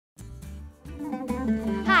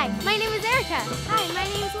Hi, my name is Erica. Hi, my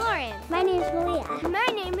name is Lauren. My name is Malia. My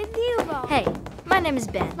name is Hugo. Hey, my name is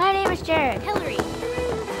Ben. My name is Jared. Hillary.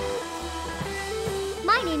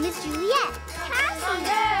 My name is Juliet.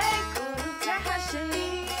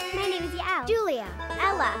 Cassie. My name is Yao. Julia.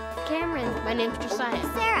 Ella. Cameron. My name's Josiah.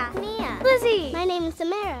 Sarah. Mia. Lizzie. My name is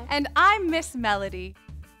Samara. And I'm Miss Melody.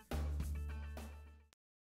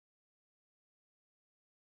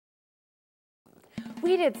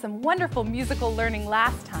 We did some wonderful musical learning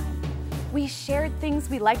last time. We shared things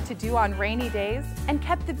we like to do on rainy days and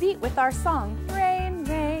kept the beat with our song, Rain,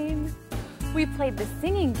 Rain. We played the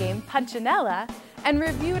singing game, Punchinella, and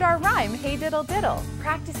reviewed our rhyme, Hey Diddle Diddle,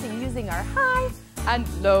 practicing using our high and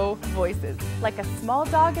low voices, like a small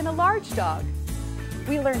dog and a large dog.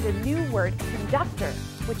 We learned a new word, conductor,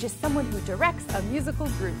 which is someone who directs a musical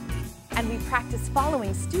group, and we practiced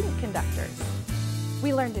following student conductors.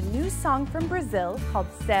 We learned a new song from Brazil called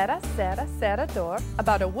Serra, Serra, Serrador,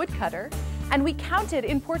 about a woodcutter, and we counted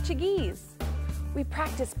in Portuguese. We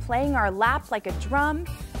practiced playing our lap like a drum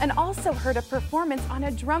and also heard a performance on a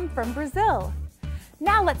drum from Brazil.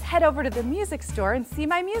 Now let's head over to the music store and see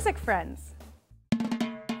my music friends.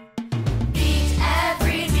 Beat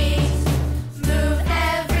every beat, move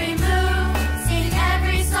every move, sing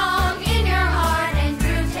every song in your heart and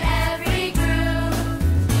groove to every groove.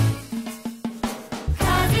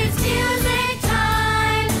 'Cause it's music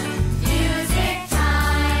time,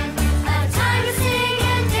 a time to sing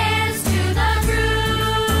and dance to the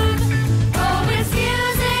groove. Oh, it's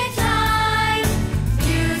music time,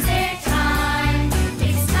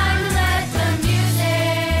 it's time to let the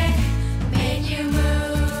music make you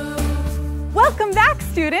move. Welcome back,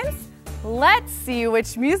 students. Let's see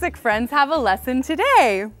which music friends have a lesson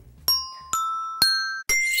today.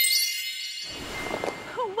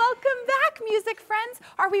 Welcome back, music friends.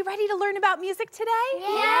 Are we ready to learn about music today?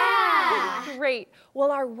 Yeah. Great.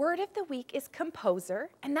 Well, our word of the week is composer,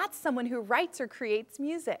 and that's someone who writes or creates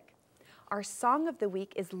music. Our song of the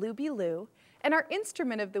week is Looby Loo, and our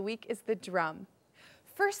instrument of the week is the drum.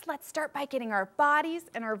 First, let's start by getting our bodies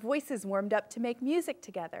and our voices warmed up to make music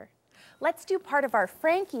together. Let's do part of our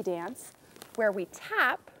Frankie dance, where we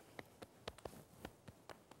tap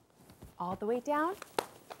all the way down.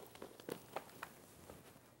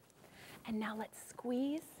 And now let's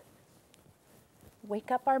squeeze,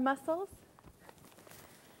 wake up our muscles.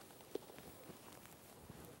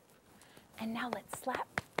 And now let's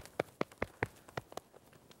slap.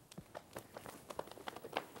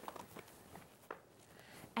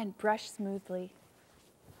 And brush smoothly.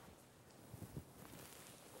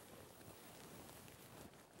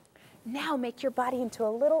 Now make your body into a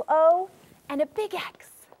little O and a big X.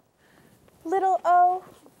 Little O,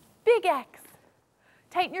 big X.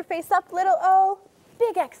 Tighten your face up, little O,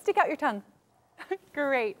 big X. Stick out your tongue.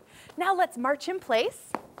 Great. Now let's march in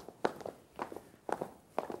place.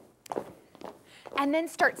 And then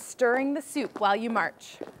start stirring the soup while you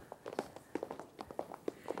march.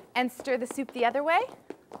 And stir the soup the other way.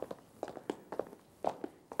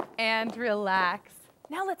 And relax.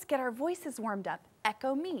 Now let's get our voices warmed up.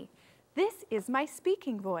 Echo me. This is my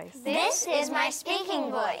speaking voice. This is my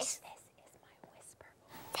speaking voice.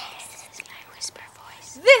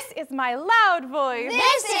 This is my loud voice.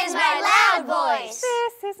 This is my loud voice.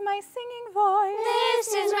 This is my singing voice.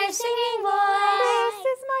 This is my singing voice. This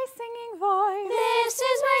is my singing voice. This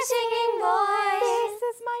is my singing voice. This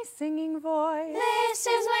is my singing voice. This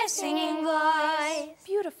is my singing voice.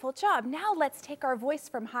 Beautiful job. Now let's take our voice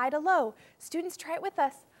from high to low. Students, try it with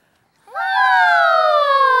us.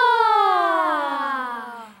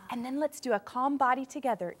 And then let's do a calm body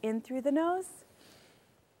together. In through the nose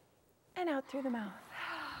and out through the mouth.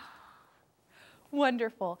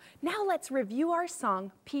 Wonderful. Now let's review our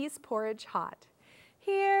song, Peas Porridge Hot.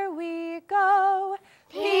 Here we go.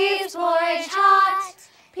 Peas porridge hot,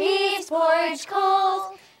 peas porridge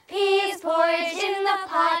cold, peas porridge in the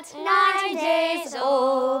pot, 9 days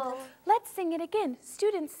old. Let's sing it again.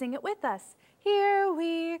 Students, sing it with us. Here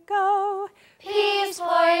we go. Peas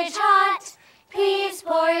porridge hot, peas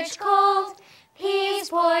porridge cold, peas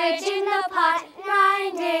porridge in the pot,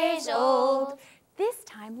 9 days old. This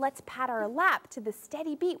time, let's pat our lap to the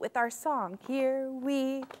steady beat with our song. Here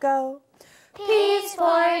we go. Peas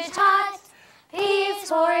porridge hot, peas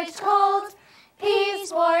porridge cold,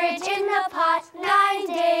 peas porridge in the pot, 9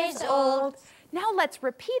 days old. Now let's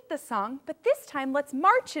repeat the song, but this time let's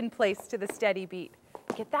march in place to the steady beat.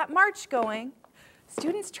 Get that march going.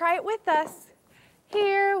 Students, try it with us.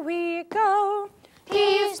 Here we go.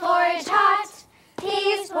 Peas porridge hot,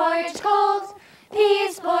 peas porridge cold,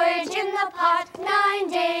 peas porridge in the pot, 9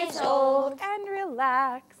 days old. And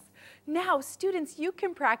relax. Now, students, you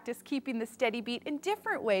can practice keeping the steady beat in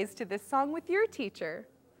different ways to this song with your teacher.